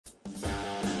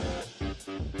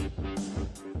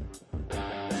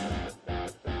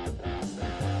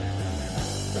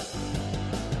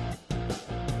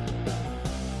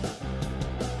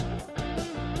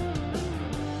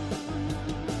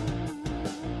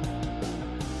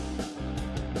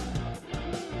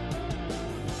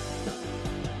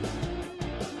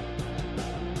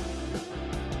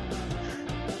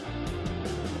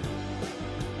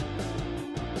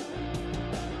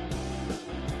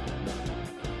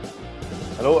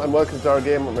Hello and welcome to our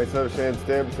game with myself, Shane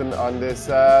Stapleton, on this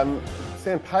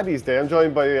St. Paddy's Day. I'm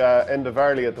joined by Enda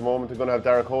Varley at the moment. We're going to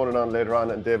have Honan on later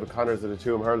on and David Connors of the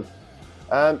Tuam Hurls.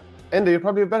 Enda, you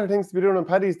probably have better things to be doing on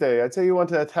Paddy's Day. I'd say you want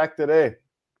to attack the day.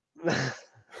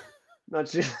 Not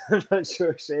sure, I'm not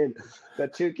sure, Shane.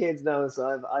 Got two kids now,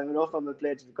 so I've enough on my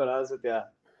plate to be quite honest with you.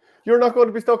 You're not going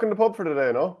to be stuck in the pub for the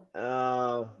day, no?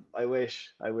 I wish.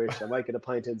 I might get a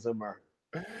pint in somewhere.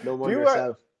 No Do more you?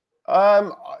 yourself.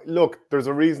 Look, there's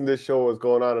a reason this show is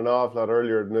going on an awful lot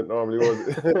earlier than it normally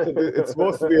was. It's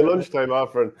supposed to be a lunchtime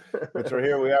offering, but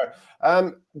here we are.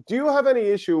 Do you have any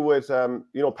issue with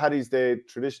Paddy's Day,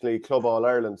 traditionally Club All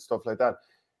Ireland, stuff like that?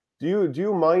 Do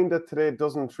you mind that today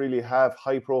doesn't really have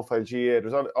high profile GA?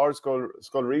 There's our Scoil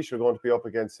Reach are going to be up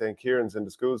against St. Kieran's in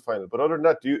the schools final, but other than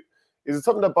that, is it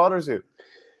something that bothers you?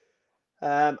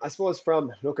 I suppose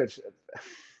probably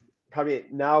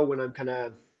now when I'm kind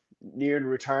of near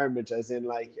retirement, as in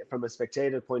like from a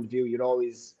spectator point of view, you'd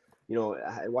always,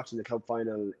 watching the club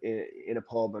final in a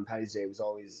pub on Paddy's Day was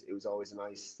always a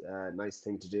nice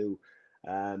thing to do.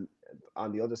 On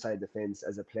the other side of the fence,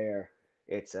 as a player,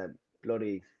 it's a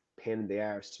bloody pain in the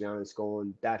arse, to be honest,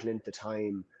 going that length of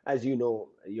time. As you know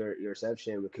yourself,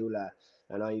 Shane, with Kula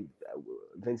and I,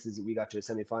 Vince's, we got to a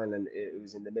semi final and it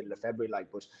was in the middle of February, like,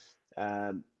 but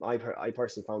I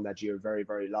personally found that year very,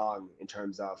 very long in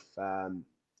terms of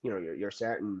you're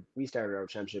starting. We started our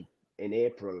championship in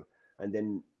April, and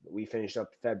then we finished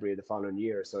up February the following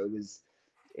year. So it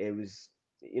was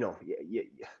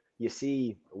you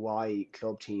see why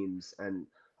club teams, and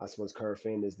I suppose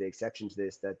Kerfin is the exception to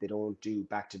this, that they don't do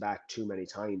back to back too many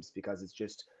times, because it's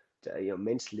just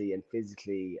mentally and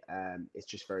physically it's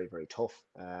just very, very tough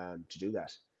to do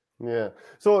that. Yeah.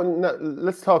 So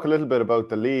let's talk a little bit about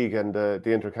the league and the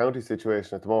inter-county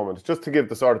situation at the moment. Just to give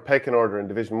the sort of pecking order in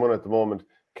Division 1 at the moment,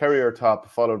 Kerry are top,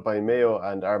 followed by Mayo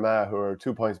and Armagh, who are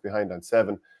 2 points behind on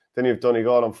 7. Then you have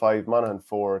Donegal on 5, Monaghan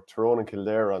 4, Tyrone and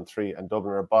Kildare on 3, and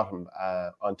Dublin are bottom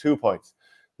on 2 points.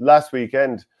 Last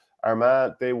weekend,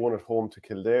 Armagh, they won at home to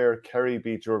Kildare. Kerry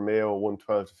beat your Mayo, won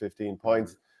 12 to 15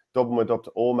 points. Dublin went up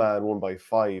to Omagh and won by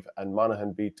 5, and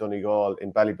Monaghan beat Donegal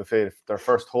in Ballybuffet, their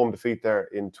first home defeat there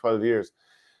in 12 years.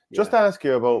 Just to ask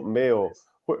you about Mayo,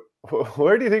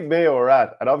 where do you think Mayo are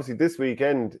at? And obviously this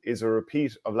weekend is a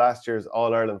repeat of last year's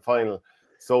All-Ireland final.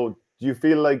 So do you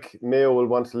feel like Mayo will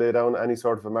want to lay down any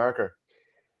sort of a marker?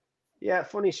 Yeah,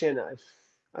 funny, Shane.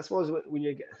 I suppose when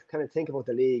you kind of think about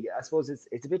the league, I suppose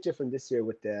it's a bit different this year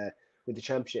with the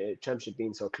championship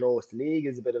being so close. The league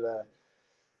is a bit of a,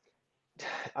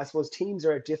 I suppose teams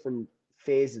are at different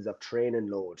phases of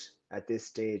training load at this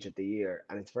stage of the year,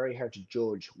 and it's very hard to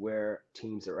judge where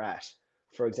teams are at.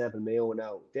 For example, Mayo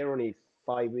now, they're only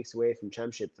 5 weeks away from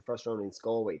championship, the first round in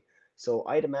Galway. So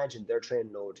I'd imagine their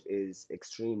training load is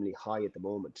extremely high at the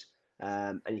moment.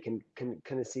 And you can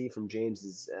kind of see from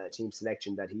James's team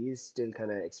selection that he is still kind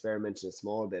of experimenting a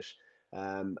small bit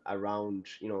around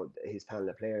his panel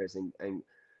of players, and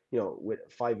with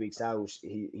 5 weeks out,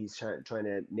 he's trying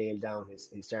to nail down his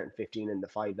starting 15 and the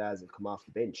five lads that come off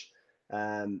the bench.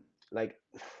 Like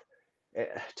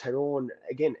Tyrone,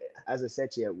 again, as I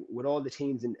said to you, with all the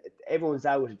teams and everyone's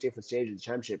out at different stages of the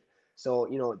championship. So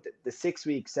the 6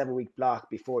 week, 7 week block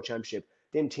before championship,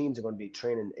 them teams are going to be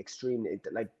training extremely.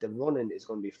 Like the running is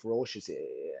going to be ferocious,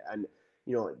 and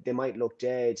they might look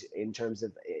dead in terms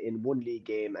of in one league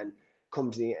game, and come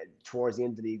to towards the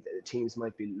end of the league, the teams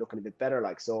might be looking a bit better.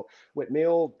 Like, so with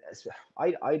Mayo,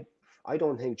 I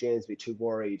don't think James will be too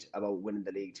worried about winning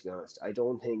the league. To be honest, I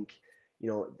don't think.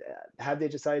 Have they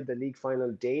decided the league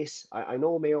final date? I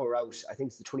know Mayo are out. I think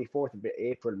it's the 24th of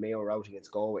April. Mayo are out against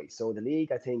Galway. So the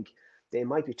league, I think they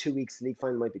might be 2 weeks. The league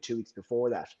final might be 2 weeks before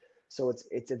that. So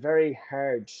it's a very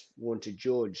hard one to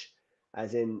judge,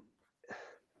 as in,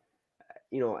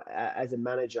 as a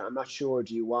manager, I'm not sure.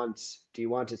 Do you want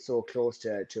it so close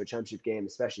to a championship game,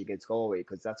 especially against Galway,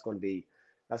 because that's going to be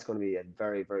a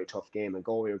very, very tough game, and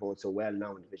Galway are going so well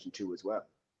now in Division 2 as well.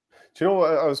 Do you know,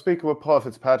 I was speaking with Paul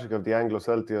Fitzpatrick of the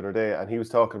Anglo-Celt the other day, and he was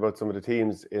talking about some of the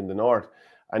teams in the north,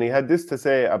 and he had this to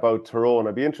say about Tyrone.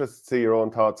 I'd be interested to see your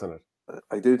own thoughts on it.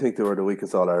 I do think they were the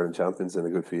weakest All-Ireland champions in a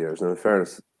good few years. Now, in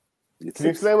fairness, can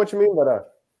you explain what you mean by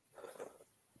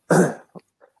that?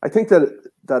 I think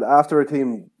that after a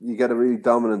team, you get a really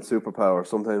dominant superpower.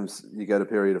 Sometimes you get a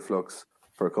period of flux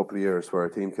for a couple of years where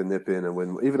a team can nip in and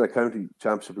win. Even at county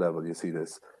championship level, you see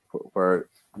this, where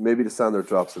maybe the standard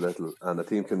drops a little and a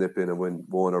team can nip in and win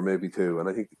one or maybe two. And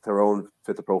I think Tyrone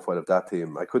fit the profile of that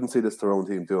team. I couldn't see this Tyrone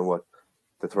team doing what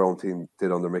the Tyrone team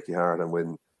did under Mickey Hart and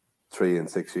win 3 in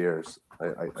 6 years.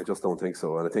 I just don't think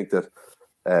so. And I think that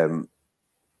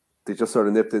they just sort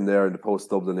of nipped in there in the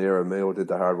post-Dublin era. Mayo did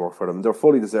the hard work for them. They're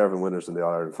fully deserving winners in the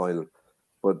All-Ireland final.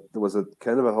 But there was a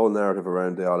kind of a whole narrative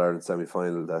around the All-Ireland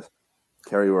semi-final that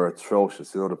Kerry were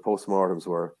atrocious. You know, the post-mortems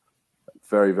were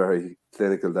very, very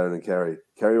clinical down in Kerry.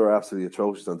 Kerry were absolutely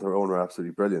atrocious and Tyrone were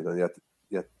absolutely brilliant. And yet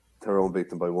Tyrone beat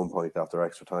them by 1 point after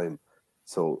extra time.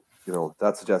 So, you know,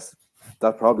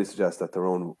 that probably suggests that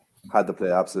Tyrone had to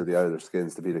play absolutely out of their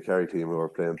skins to beat a Kerry team who were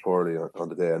playing poorly on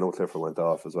the day. I know Clifford went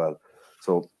off as well.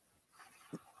 So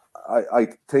I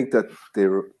think that they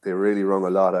really wrung a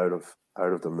lot out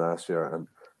of them last year, and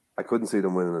I couldn't see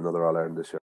them winning another All-Ireland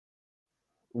this year.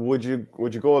 Would you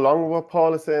go along with what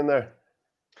Paul is saying there?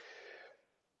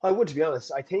 I would, to be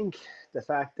honest. I think the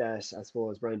fact that, I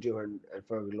suppose, Brian Dooher and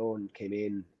Fergal Lohan came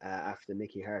in after the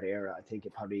Mickey Hart era, I think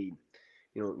it probably,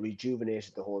 you know,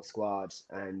 rejuvenated the whole squad.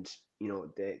 And, you know,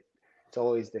 it's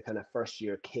always the kind of first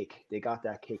year kick. They got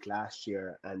that kick last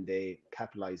year and they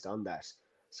capitalized on that.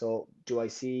 So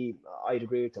I'd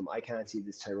agree with them. I can't see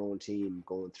this Tyrone team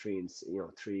going three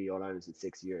All-Irelands in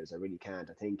 6 years. I really can't.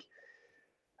 I think,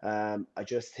 I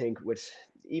just think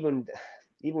even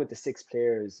with the 6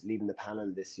 players leaving the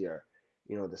panel this year,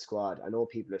 you know, the squad, I know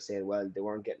people are saying, well, they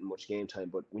weren't getting much game time,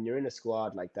 but when you're in a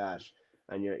squad like that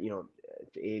and you're, you know,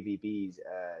 AVB's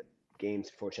games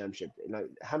before championship, like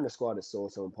having a squad is so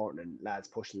important, and lads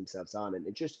pushing themselves on, and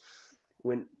it just,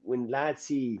 when lads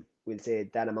see, we'll say,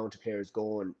 that amount of players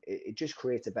going, it just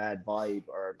creates a bad vibe,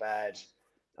 or a bad,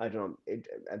 I don't know,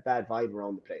 a bad vibe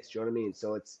around the place. Do you know what I mean?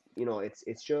 So it's, you know,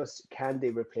 it's just, can they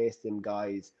replace them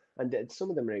guys? And some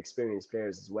of them are experienced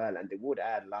players as well, and they would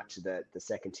add a lot to the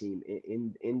second team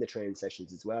in the training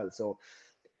sessions as well. So,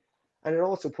 and it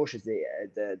also pushes the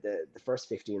first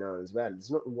 15 on as well. There's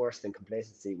nothing worse than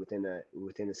complacency within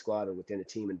a squad or within a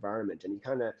team environment. And you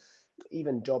kind of,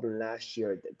 even Dublin last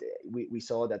year, we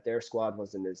saw that their squad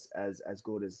wasn't as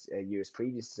good as years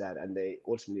previous to that, and they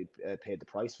ultimately paid the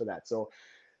price for that. So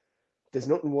there's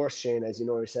nothing worse, Shane, as you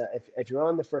know yourself. If you're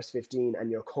on the first 15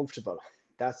 and you're comfortable,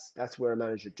 that's where a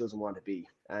manager doesn't want to be.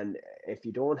 And if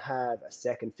you don't have a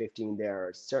second 15 there,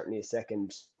 or certainly a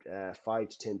second 5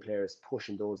 to 10 players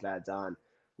pushing those lads on,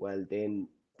 well, then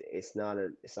it's not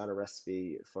a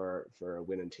recipe for a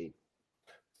winning team.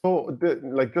 So,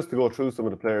 just to go through some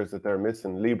of the players that they're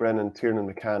missing: Lee Brennan,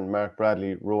 Tiernan McCann, Mark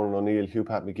Bradley, Ronan O'Neill, Hugh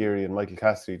Pat McGeary, and Michael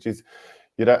Cassidy. Geez,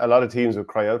 a lot of teams would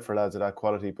cry out for lads of that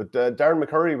quality. But Darren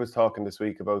McCurry was talking this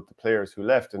week about the players who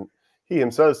left, and he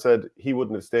himself said he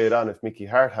wouldn't have stayed on if Mickey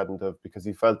Hart hadn't have, because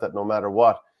he felt that no matter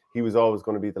what, he was always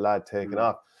going to be the lad taken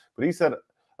off. But he said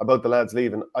about the lads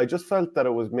leaving, I just felt that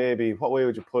it was maybe, what way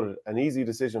would you put it, an easy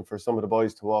decision for some of the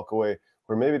boys to walk away,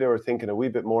 where maybe they were thinking a wee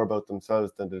bit more about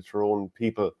themselves than the Tyrone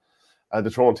people, the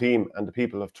Tyrone team and the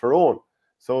people of Tyrone.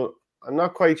 So I'm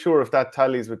not quite sure if that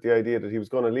tallies with the idea that he was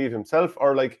going to leave himself,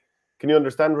 or can you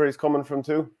understand where he's coming from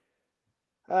too?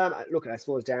 Look, I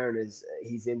suppose Darren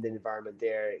he's in the environment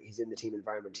there. He's in the team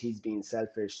environment. He's being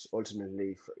selfish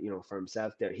ultimately, for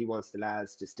himself there. He wants the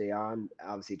lads to stay on,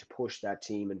 obviously, to push that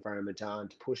team environment on,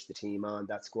 to push the team on,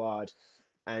 that squad.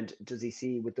 And does he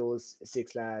see with those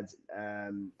 6 lads,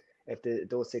 if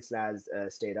those 6 lads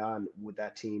stayed on, would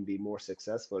that team be more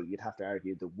successful? You'd have to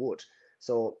argue they would.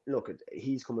 So look,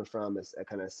 he's coming from a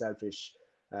kind of selfish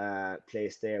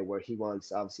place there, where he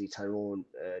wants, obviously, Tyrone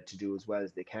to do as well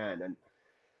as they can. And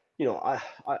I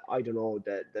don't know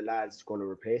that the lads going to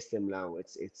replace them now.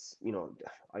 It's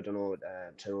I don't know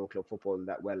Tyrone club football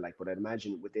that well, but I'd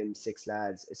imagine with them 6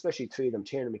 lads, especially 3 of them.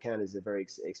 Tiernan McCann is a very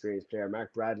experienced player.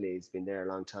 Mark Bradley has been there a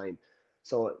long time.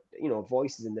 So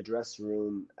voices in the dressing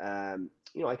room.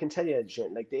 I can tell you,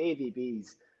 like the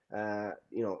AVBs,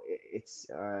 it's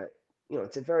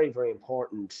it's a very, very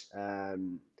important.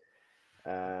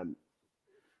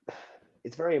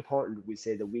 It's very important, we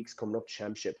say, the weeks coming up to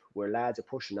championship, where lads are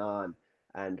pushing on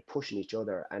and pushing each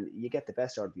other, and you get the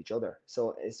best out of each other.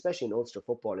 So especially in Ulster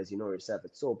football, as you know yourself,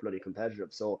 it's so bloody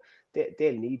competitive. So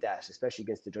they'll need that, especially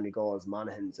against the Donegals,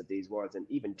 Monaghans of these worlds, and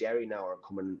even Derry now are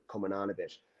coming on a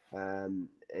bit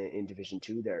in Division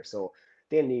 2 there. So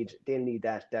they'll need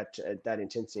that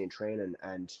intensity in training,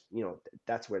 and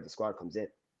that's where the squad comes in.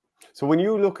 So when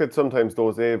you look at sometimes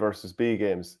those A versus B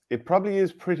games, it probably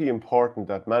is pretty important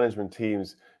that management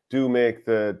teams do make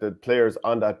the players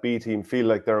on that B team feel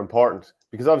like they're important,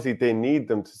 because obviously they need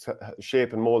them to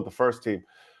shape and mold the first team.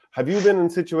 Have you been in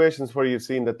situations where you've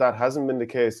seen that hasn't been the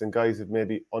case, and guys have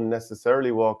maybe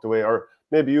unnecessarily walked away? Or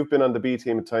maybe you've been on the B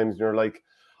team at times and you're like,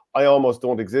 I almost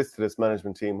don't exist to this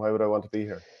management team. Why would I want to be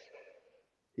here?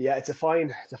 Yeah, it's a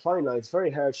fine line. It's very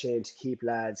hard, Shane, to keep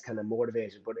lads kind of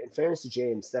motivated. But in fairness to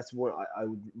James, that's one I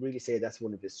would really say that's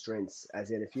one of his strengths.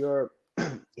 As in, if you're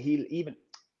he'll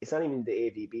it's not even the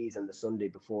AVBs on the Sunday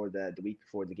before the week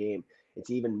before the game. It's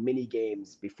even mini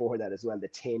games before that as well, the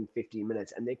 10, 15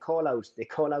 minutes, and they call out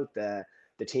the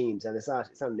teams, and it's not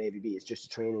an AVB, it's just a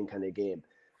training kind of game.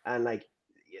 And like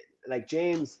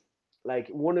James, like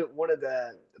one of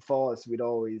the faults we'd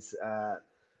always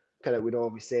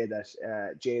say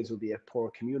that James would be a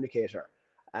poor communicator,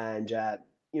 and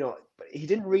but he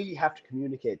didn't really have to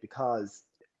communicate, because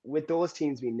with those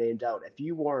teams being named out, if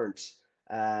you weren't,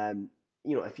 um,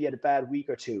 if you had a bad week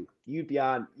or two, you'd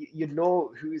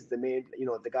know who's the main,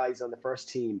 the guys on the first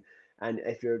team, and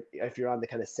if you're on the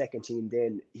kind of second team,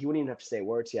 then he wouldn't even have to say a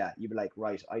word to you. You'd be like,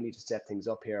 right, I need to set things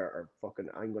up here, or fucking,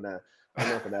 I'm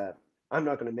not gonna, I'm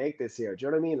not gonna make this here. Do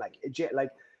you know what I mean? Like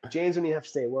James wouldn't even have to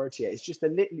say a word to you. It's just a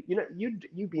little,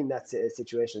 you'd be in that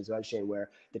situation as well, Shane,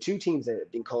 where the two teams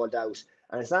have been called out,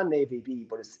 and it's not an AVB,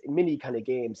 but it's mini kind of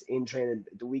games in training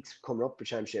the weeks coming up for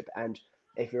championship. And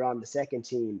if you're on the second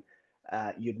team,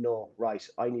 you'd know, right,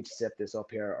 I need to set this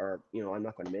up here, or I'm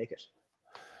not going to make it.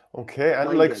 Okay, and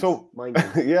Mind like games. so, Mind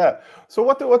games. yeah. So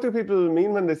what do people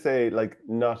mean when they say like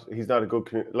he's not a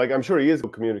good like I'm sure he is a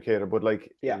good communicator, but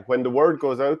like Yeah. when the word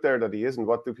goes out there that he isn't,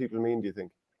 what do people mean? Do you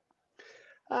think?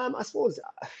 I suppose,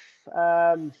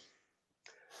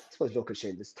 look at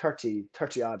Shane, there's 30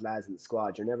 odd lads in the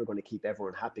squad. You're never going to keep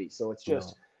everyone happy. So it's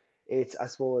just, No. I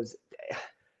suppose,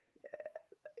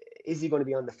 is he going to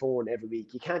be on the phone every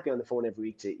week? You can't be on the phone every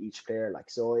week to each player. Like,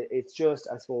 so it's just,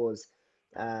 I suppose,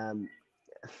 um,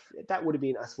 that would have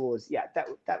been, I suppose, yeah,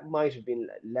 that might have been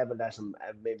leveled at him,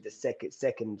 maybe the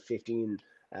second 15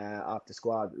 off the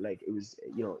squad. Like, it was,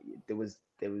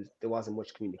 there wasn't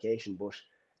much communication. But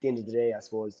at the end of the day, I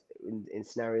suppose, in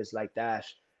scenarios like that,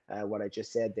 what I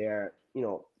just said there,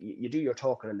 you do your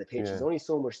talking on the pitch. Yeah. There's only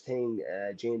so much thing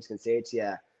James can say to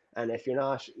you, and if you're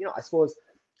not,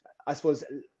 I suppose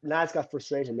lads got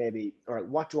frustrated maybe. All right,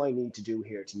 what do I need to do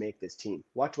here to make this team?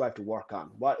 What do I have to work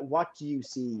on? What do you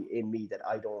see in me that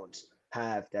I don't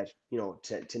have, that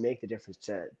to make the difference,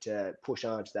 to push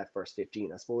on to that first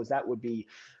 15? I suppose that would be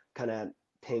kind of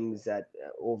things that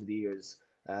over the years,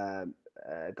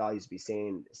 guys be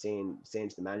saying to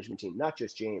the management team, not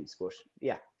just James, but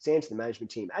yeah, saying to the management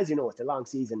team. As you know, it's a long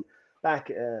season. Back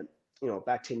 10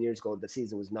 years ago, the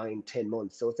season was 9, 10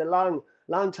 months, so it's a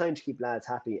long time to keep lads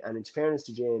happy. And in fairness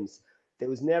to James, there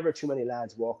was never too many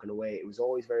lads walking away. It was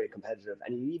always very competitive,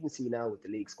 and you even see now with the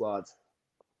league squads.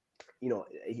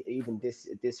 Even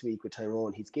this week with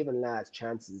Tyrone, he's given lads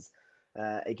chances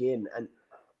again. And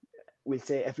we'll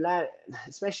say,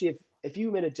 especially if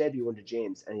you made a debut under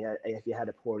James, and if you had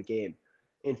a poor game,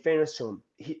 in fairness to him,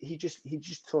 he'd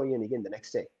just throw you in again the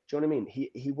next day. Do you know what I mean?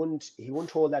 He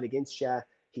wouldn't hold that against you.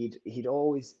 He'd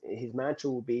always, his mantra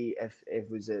would be, if it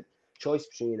was a choice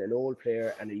between an old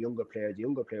player and a younger player, the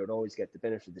younger player would always get the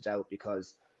benefit of the doubt,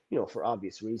 because for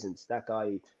obvious reasons, that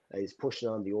guy is pushing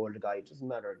on the older guy. It doesn't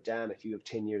matter a damn if you have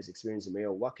 10 years experience in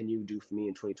Mayo. What can you do for me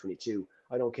in 2022?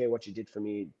 I don't care what you did for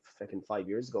me fucking 5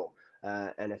 years ago.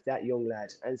 And if that young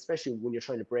lad, and especially when you're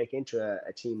trying to break into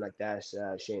a team like that,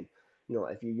 Shane,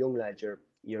 if you're young lad,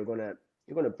 you're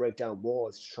gonna break down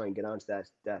walls to try and get onto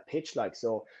that pitch. Like,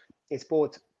 so it's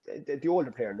both. The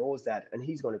older player knows that, and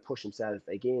he's going to push himself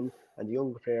again, and the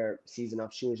younger player sees an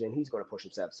opportunity, and he's going to push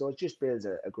himself. So it just builds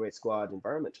a great squad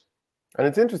environment. And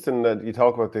it's interesting that you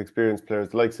talk about the experienced players,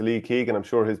 the likes of Lee Keegan. I'm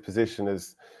sure his position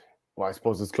is, well, I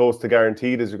suppose, as close to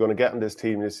guaranteed as you're going to get in this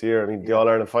team this year. I mean, the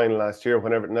All-Ireland final last year,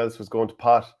 when everything else was going to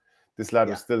pot, this lad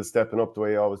was still stepping up the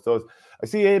way he always does. I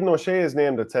see Aidan O'Shea is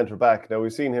named at centre-back. Now,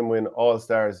 we've seen him win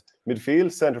All-Stars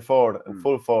midfield, centre-forward and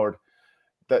full-forward.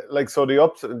 So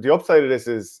the upside of this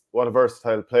is what a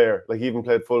versatile player. Like, he even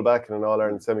played full-back in an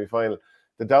All-Ireland semi-final.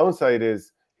 The downside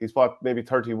is he's maybe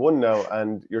 31 now,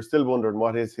 and you're still wondering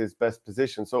what is his best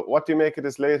position. So what do you make of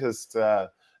this latest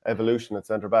evolution at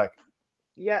centre-back?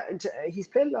 Yeah, and he's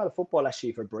played a lot of football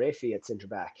actually for Brafey at centre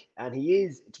back, and he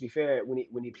is, to be fair,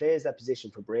 when he plays that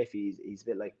position for Brafey, he's a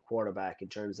bit like quarterback in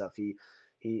terms of he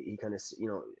kind of,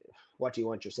 what do you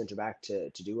want your centre back to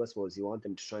do? I suppose you want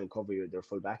them to try and cover their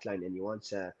full back line, and you want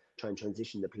to try and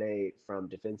transition the play from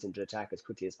defence into attack as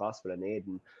quickly as possible. And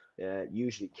Aidan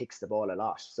usually kicks the ball a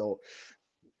lot, so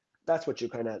that's what you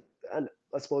kind of. And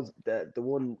I suppose the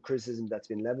one criticism that's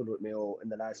been levelled with Mayo in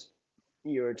the last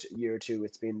year or two,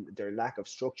 it's been their lack of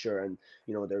structure, and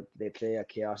they play a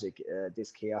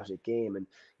this chaotic game, and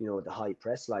the high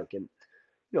press, like. And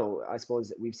I suppose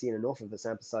that we've seen enough of a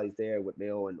sample size there with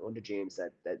Mayo and under James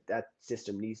that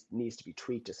system needs to be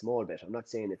tweaked a small bit. I'm not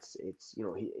saying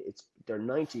they're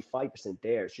 95%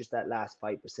 there. It's just that last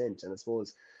 5%. And I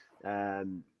suppose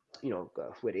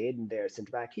with Aiden there,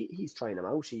 centre back, he's trying him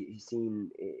out. He's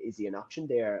seen, is he an option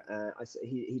there?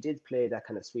 He did play that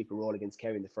kind of sweeper role against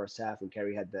Kerry in the first half when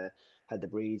Kerry had the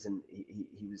breeze, and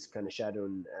he was kind of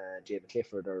shadowing David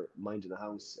Clifford, or minding the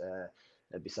house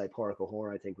beside Porrick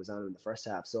O'Hora, I think, was on in the first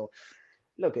half. So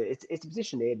look, it's a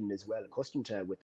position Aiden is well accustomed to